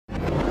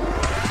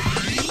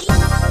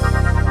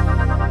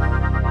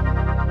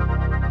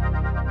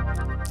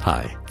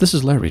This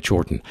is Larry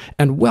Jordan,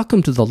 and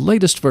welcome to the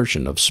latest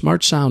version of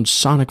SmartSound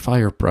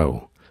Sonicfire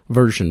Pro,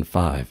 version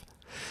 5.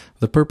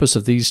 The purpose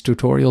of these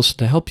tutorials is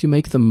to help you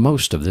make the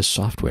most of this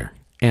software.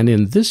 And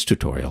in this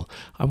tutorial,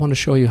 I want to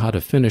show you how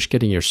to finish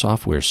getting your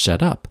software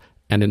set up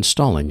and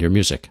installing your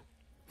music.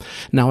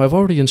 Now, I've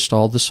already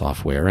installed the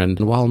software, and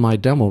while my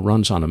demo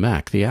runs on a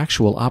Mac, the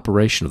actual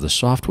operation of the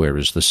software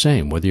is the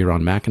same whether you're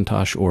on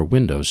Macintosh or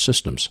Windows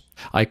systems.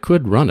 I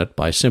could run it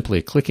by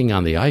simply clicking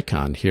on the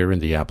icon here in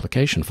the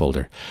application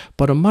folder,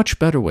 but a much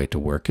better way to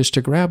work is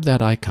to grab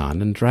that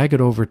icon and drag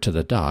it over to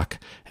the dock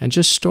and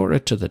just store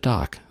it to the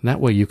dock. That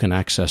way you can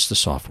access the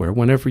software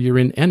whenever you're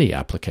in any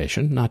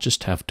application, not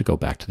just have to go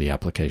back to the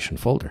application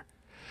folder.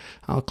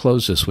 I'll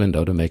close this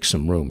window to make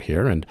some room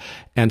here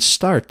and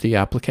start the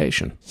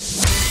application.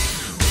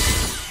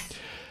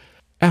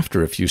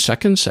 After a few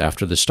seconds,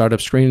 after the startup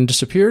screen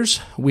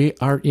disappears, we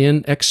are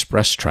in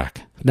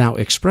ExpressTrack. Now,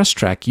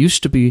 ExpressTrack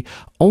used to be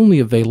only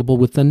available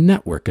with the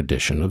Network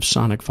edition of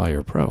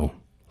Sonicfire Pro,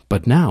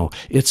 but now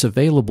it's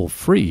available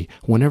free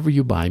whenever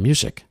you buy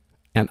music.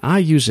 And I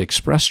use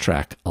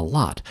ExpressTrack a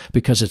lot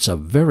because it's a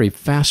very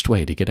fast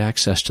way to get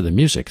access to the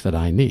music that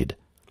I need.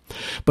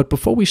 But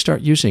before we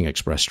start using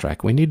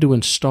ExpressTrack, we need to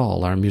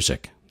install our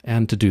music.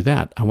 And to do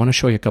that, I want to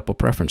show you a couple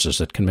preferences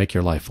that can make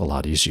your life a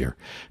lot easier.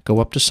 Go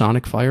up to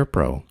Sonicfire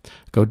Pro,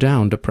 go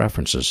down to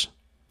Preferences.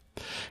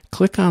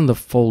 Click on the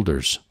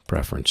Folders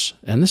preference,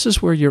 and this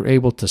is where you're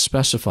able to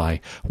specify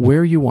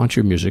where you want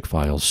your music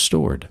files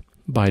stored.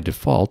 By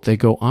default, they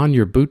go on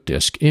your boot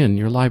disk in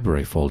your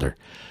library folder.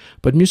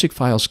 But music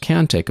files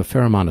can take a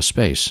fair amount of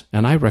space,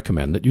 and I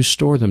recommend that you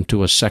store them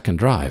to a second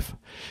drive.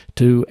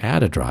 To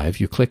add a drive,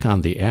 you click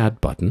on the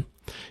Add button.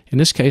 In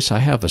this case, I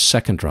have a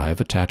second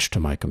drive attached to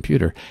my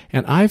computer,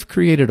 and I've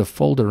created a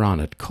folder on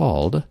it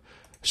called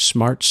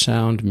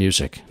SmartSound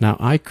Music. Now,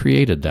 I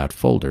created that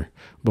folder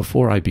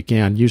before I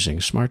began using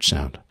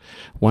SmartSound.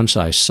 Once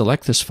I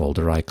select this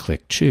folder, I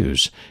click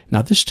Choose.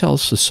 Now, this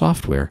tells the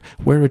software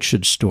where it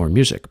should store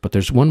music, but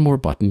there's one more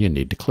button you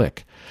need to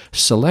click.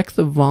 Select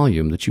the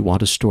volume that you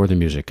want to store the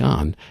music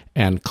on,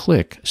 and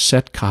click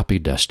Set Copy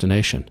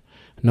Destination.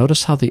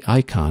 Notice how the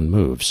icon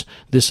moves.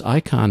 This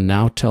icon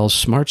now tells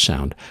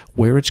SmartSound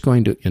where it's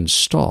going to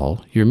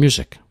install your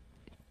music.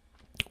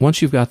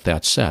 Once you've got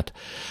that set,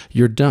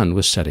 you're done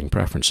with setting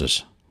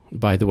preferences.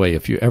 By the way,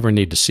 if you ever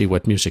need to see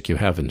what music you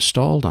have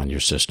installed on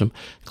your system,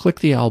 click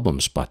the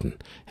Albums button,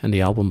 and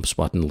the Albums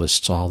button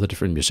lists all the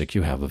different music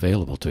you have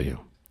available to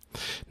you.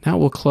 Now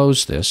we'll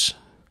close this,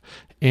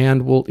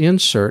 and we'll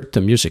insert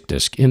the music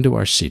disc into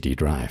our CD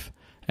drive.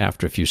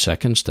 After a few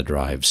seconds, the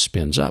drive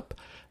spins up,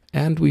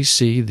 and we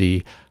see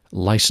the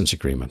license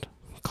agreement.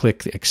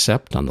 Click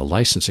Accept on the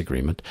license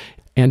agreement,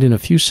 and in a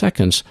few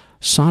seconds,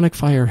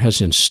 Sonicfire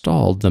has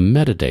installed the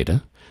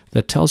metadata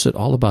that tells it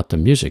all about the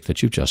music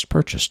that you just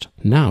purchased.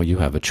 Now you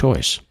have a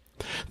choice.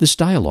 This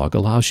dialog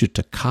allows you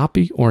to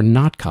copy or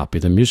not copy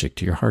the music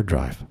to your hard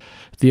drive.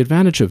 The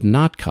advantage of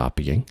not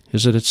copying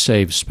is that it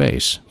saves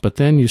space, but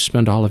then you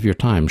spend all of your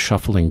time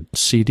shuffling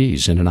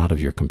CDs in and out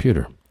of your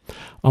computer.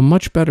 A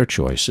much better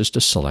choice is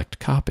to select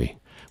Copy.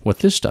 What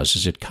this does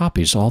is it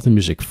copies all the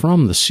music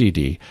from the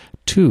CD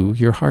to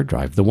your hard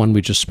drive, the one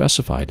we just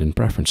specified in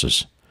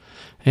Preferences.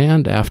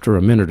 And after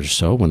a minute or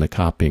so, when the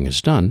copying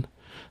is done,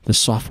 the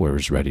software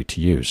is ready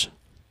to use.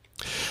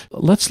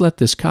 Let's let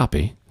this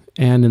copy,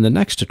 and in the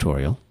next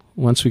tutorial,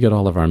 once we get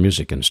all of our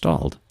music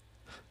installed,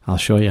 I'll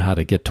show you how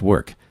to get to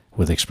work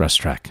with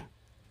ExpressTrack.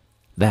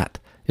 That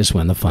is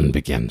when the fun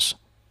begins.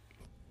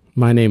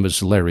 My name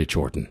is Larry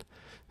Jordan,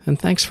 and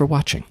thanks for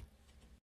watching.